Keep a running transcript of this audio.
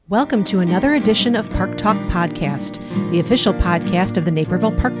Welcome to another edition of Park Talk Podcast, the official podcast of the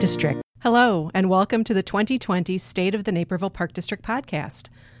Naperville Park District. Hello, and welcome to the 2020 State of the Naperville Park District podcast.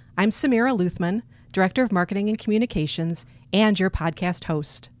 I'm Samira Luthman, Director of Marketing and Communications, and your podcast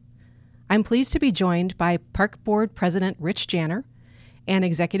host. I'm pleased to be joined by Park Board President Rich Janner and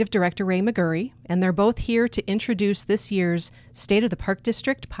Executive Director Ray McGurry, and they're both here to introduce this year's State of the Park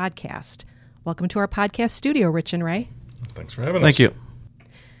District podcast. Welcome to our podcast studio, Rich and Ray. Thanks for having us. Thank you.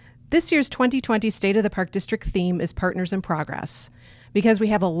 This year's 2020 State of the Park District theme is Partners in Progress, because we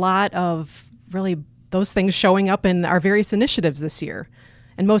have a lot of really those things showing up in our various initiatives this year.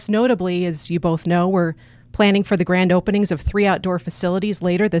 And most notably, as you both know, we're planning for the grand openings of 3 outdoor facilities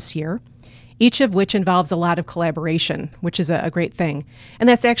later this year, each of which involves a lot of collaboration, which is a great thing. And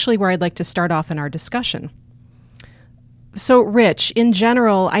that's actually where I'd like to start off in our discussion. So, Rich, in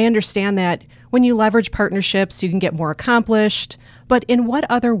general, I understand that when you leverage partnerships, you can get more accomplished. But in what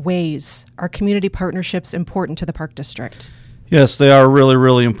other ways are community partnerships important to the Park District? Yes, they are really,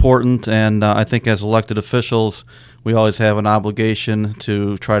 really important. And I think as elected officials, we always have an obligation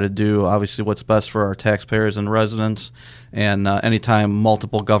to try to do, obviously, what's best for our taxpayers and residents. And anytime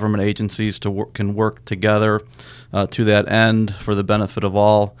multiple government agencies can work together to that end for the benefit of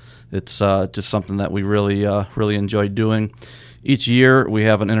all, it's just something that we really enjoy doing. Each year, we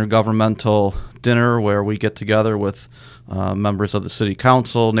have an intergovernmental dinner where we get together with members of the City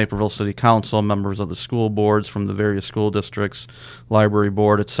Council, Naperville City Council, members of the school boards from the various school districts, library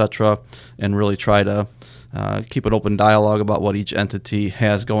board, etc., and really try to keep an open dialogue about what each entity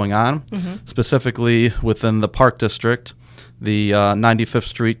has going on. Mm-hmm. Specifically within the Park District, the 95th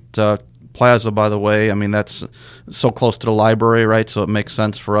Street Plaza, by the way, I mean, that's so close to the library, right? So it makes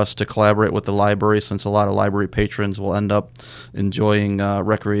sense for us to collaborate with the library, since a lot of library patrons will end up enjoying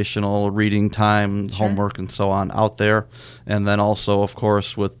recreational reading time, sure, homework, and so on out there. And then also, of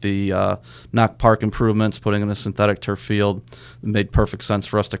course, with the Knock Park improvements, putting in a synthetic turf field, it made perfect sense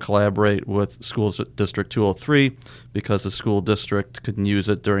for us to collaborate with School District 203, because the school district can use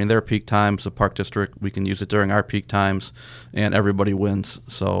it during their peak times. The Park District, we can use it during our peak times, and everybody wins.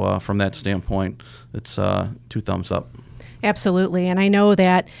 So from that standpoint, it's 2 thumbs up. Absolutely. And I know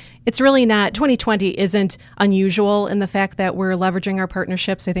that it's really not, 2020 isn't unusual in the fact that we're leveraging our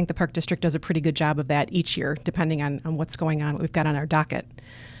partnerships. I think the Park District does a pretty good job of that each year, depending on what's going on, what we've got on our docket.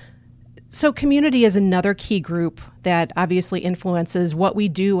 So community is another key group that obviously influences what we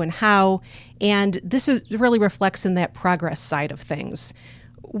do and how, and this really reflects in that progress side of things.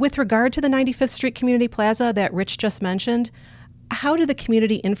 With regard to the 95th Street Community Plaza that Rich just mentioned, how did the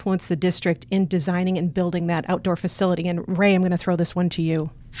community influence the district in designing and building that outdoor facility? And Ray, I'm going to throw this one to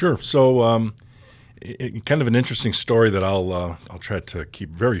you. Sure. So kind of an interesting story that I'll try to keep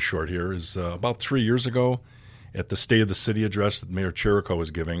very short here is about 3 years ago at the State of the City address that Mayor Chirico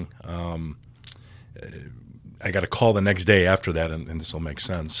was giving, I got a call the next day after that, and this will make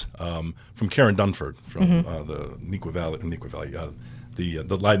sense, from Karen Dunford from the Neuqua Valley, the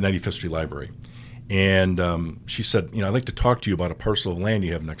 95th Street Library. And she said, I'd like to talk to you about a parcel of land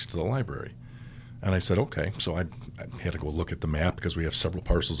you have next to the library. And I said, okay. So I had to go look at the map because we have several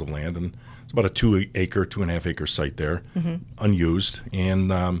parcels of land, and it's about a 2.5 acre site there, unused.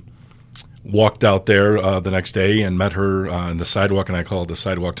 And walked out there the next day and met her on the sidewalk, and I call it the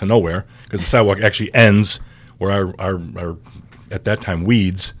sidewalk to nowhere, because the sidewalk actually ends where our at that time,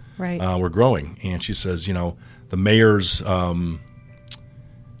 weeds were growing. And she says, the mayor's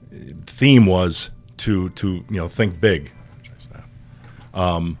theme was to think big,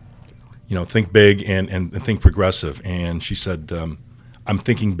 think big and think progressive. And she said, I'm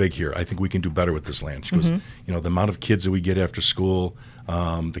thinking big here. I think we can do better with this land. She goes, the amount of kids that we get after school,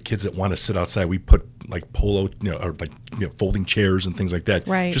 the kids that want to sit outside, we put like polo, or folding chairs and things like that,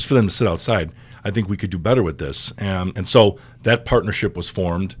 just for them to sit outside. I think we could do better with this. And so that partnership was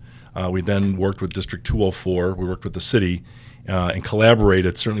formed. We then worked with District 204. We worked with the city and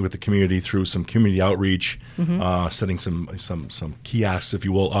collaborated certainly with the community through some community outreach, setting some kiosks, if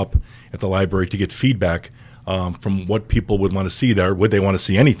you will, up at the library to get feedback from what people would want to see there. Would they want to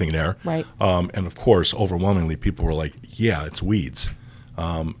see anything there? Right. And of course, overwhelmingly, people were like, yeah, it's weeds.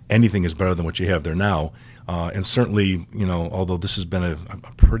 Anything is better than what you have there now. And certainly, although this has been a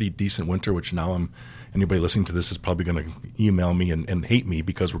pretty decent winter, which now anybody listening to this is probably going to email me and hate me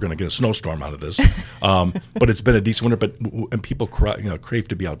because we're going to get a snowstorm out of this. But it's been a decent winter, and people crave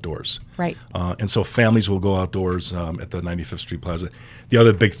to be outdoors. Right. And so families will go outdoors at the 95th Street Plaza. The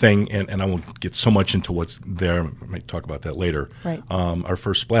other big thing, and I won't get so much into what's there, I might talk about that later. Right. Our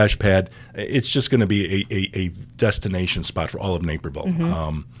first splash pad, it's just going to be a destination spot for all of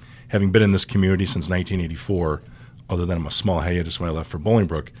Naperville. Having been in this community since 1984, other than a small hiatus when I left for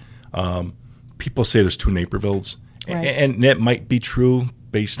Bolingbrook, people say there's two Napervilles, Right. and that might be true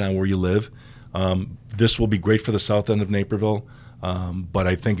based on where you live. This will be great for the south end of Naperville, but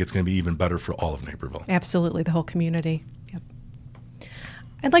I think it's going to be even better for all of Naperville. Absolutely, the whole community. Yep.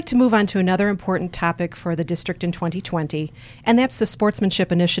 I'd like to move on to another important topic for the district in 2020, and that's the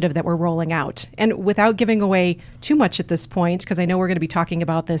sportsmanship initiative that we're rolling out. And without giving away too much at this point, because I know we're going to be talking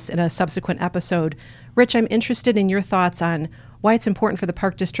about this in a subsequent episode, Rich, I'm interested in your thoughts on why it's important for the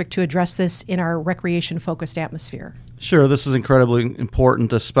Park District to address this in our recreation-focused atmosphere. Sure, this is incredibly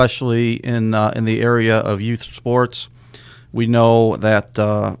important, especially in the area of youth sports. We know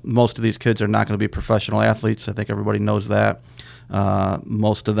that most of these kids are not going to be professional athletes. I think everybody knows that.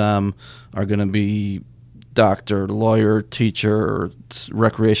 Most of them are going to be doctor, lawyer, teacher, or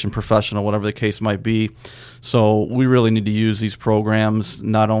recreation professional, whatever the case might be. So we really need to use these programs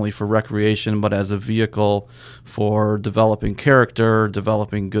not only for recreation, but as a vehicle for developing character,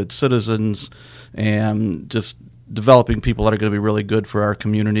 developing good citizens, and just developing people that are going to be really good for our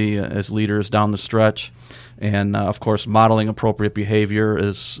community as leaders down the stretch. And, of course, modeling appropriate behavior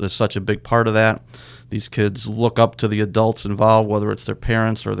is such a big part of that. These kids look up to the adults involved, whether it's their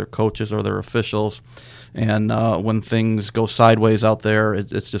parents or their coaches or their officials. And when things go sideways out there,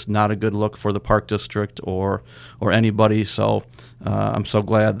 it's just not a good look for the Park District or anybody. So I'm so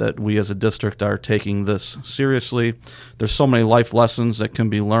glad that we as a district are taking this seriously. There's so many life lessons that can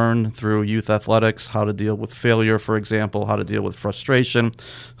be learned through youth athletics, how to deal with failure, for example, how to deal with frustration,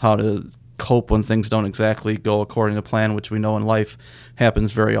 how to cope when things don't exactly go according to plan, which we know in life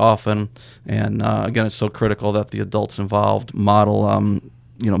happens very often. And again, it's so critical that the adults involved model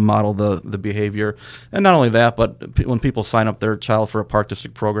the behavior. And not only that, but when people sign up their child for a Park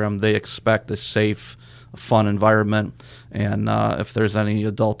District program, they expect a safe, fun environment. And if there's any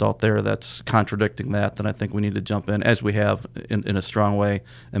adult out there that's contradicting that, then I think we need to jump in, as we have in a strong way,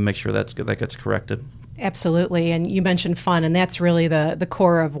 and make sure that gets corrected. Absolutely. And you mentioned fun, and that's really the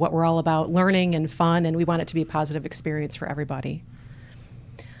core of what we're all about, learning and fun, and we want it to be a positive experience for everybody.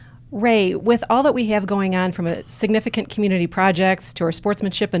 Ray, with all that we have going on, from a significant community projects to our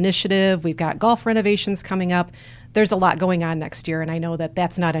sportsmanship initiative, we've got golf renovations coming up. There's a lot going on next year, and I know that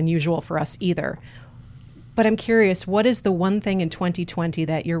that's not unusual for us either. But I'm curious, what is the one thing in 2020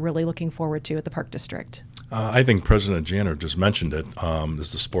 that you're really looking forward to at the Park District? I think President Janner just mentioned it. This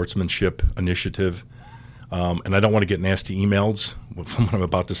is the sportsmanship initiative. And I don't want to get nasty emails from what I'm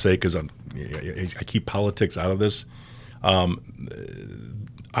about to say, because I keep politics out of this.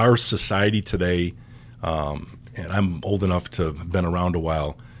 Our society today, and I'm old enough to have been around a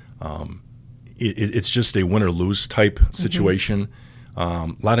while, it's just a win or lose type situation. A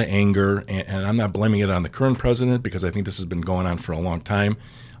lot of anger, and I'm not blaming it on the current president, because I think this has been going on for a long time.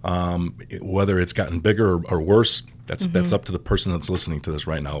 Whether it's gotten bigger or worse, that's up to the person that's listening to this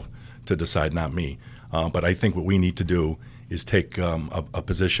right now to decide, not me. But I think what we need to do is take a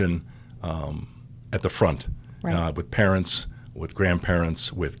position at the front, right, with parents, with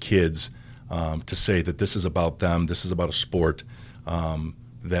grandparents, with kids, to say that this is about them, this is about a sport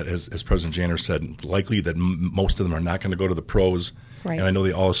that, as President Janner said, likely that most of them are not going to go to the pros. Right. And I know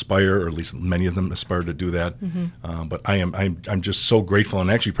they all aspire, or at least many of them aspire to do that. But I'm just so grateful.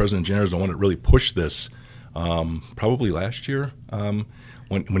 And actually, President Janner is the one that really pushed this probably last year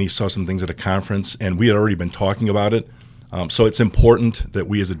when he saw some things at a conference, and we had already been talking about it. So it's important that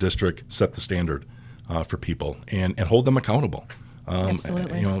we as a district set the standard for people and hold them accountable.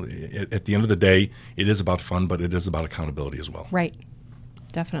 Absolutely. At the end of the day, it is about fun, but it is about accountability as well. Right.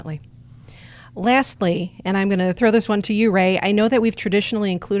 Definitely. Lastly, and I'm going to throw this one to you, Ray, I know that we've traditionally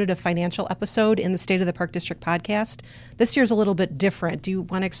included a financial episode in the State of the Park District podcast. This year's a little bit different. Do you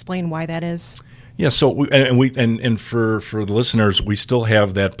want to explain why that is? Yeah, so for the listeners, we still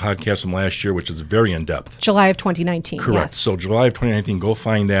have that podcast from last year, which is very in-depth. July of 2019. Correct. Yes. So July of 2019, go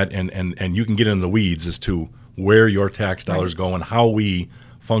find that, and you can get into the weeds as to where your tax dollars go and how we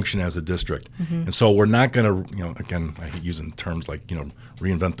function as a district. And so we're not going to, again, I hate using terms like,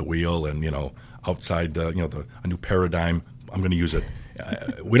 reinvent the wheel and, outside, a new paradigm. I'm going to use it.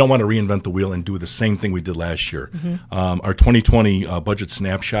 We don't want to reinvent the wheel and do the same thing we did last year. Our 2020 budget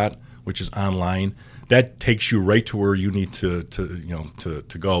snapshot, which is online, that takes you right to where you need to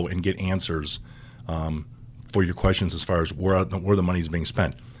go and get answers for your questions as far as where the money is being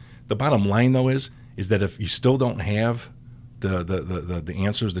spent. The bottom line, though, is that if you still don't have the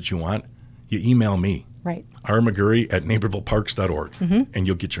answers that you want, you email me. Right. rmcgurry@napervilleparks.org, and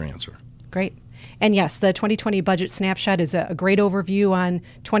you'll get your answer. Great. And yes, the 2020 budget snapshot is a great overview on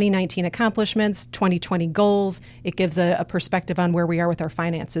 2019 accomplishments, 2020 goals. It gives a perspective on where we are with our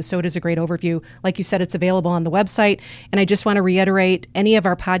finances. So it is a great overview. Like you said, it's available on the website. And I just want to reiterate, any of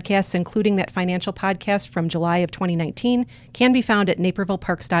our podcasts, including that financial podcast from July of 2019, can be found at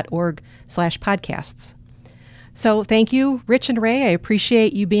napervilleparks.org/podcasts. So thank you, Rich and Ray. I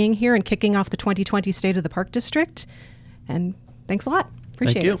appreciate you being here and kicking off the 2020 State of the Park District. And thanks a lot.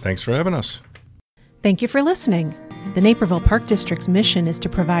 Appreciate it. Thanks for having us. Thank you for listening. The Naperville Park District's mission is to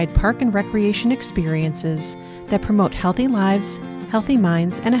provide park and recreation experiences that promote healthy lives, healthy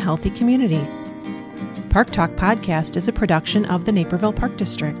minds, and a healthy community. Park Talk Podcast is a production of the Naperville Park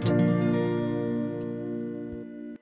District.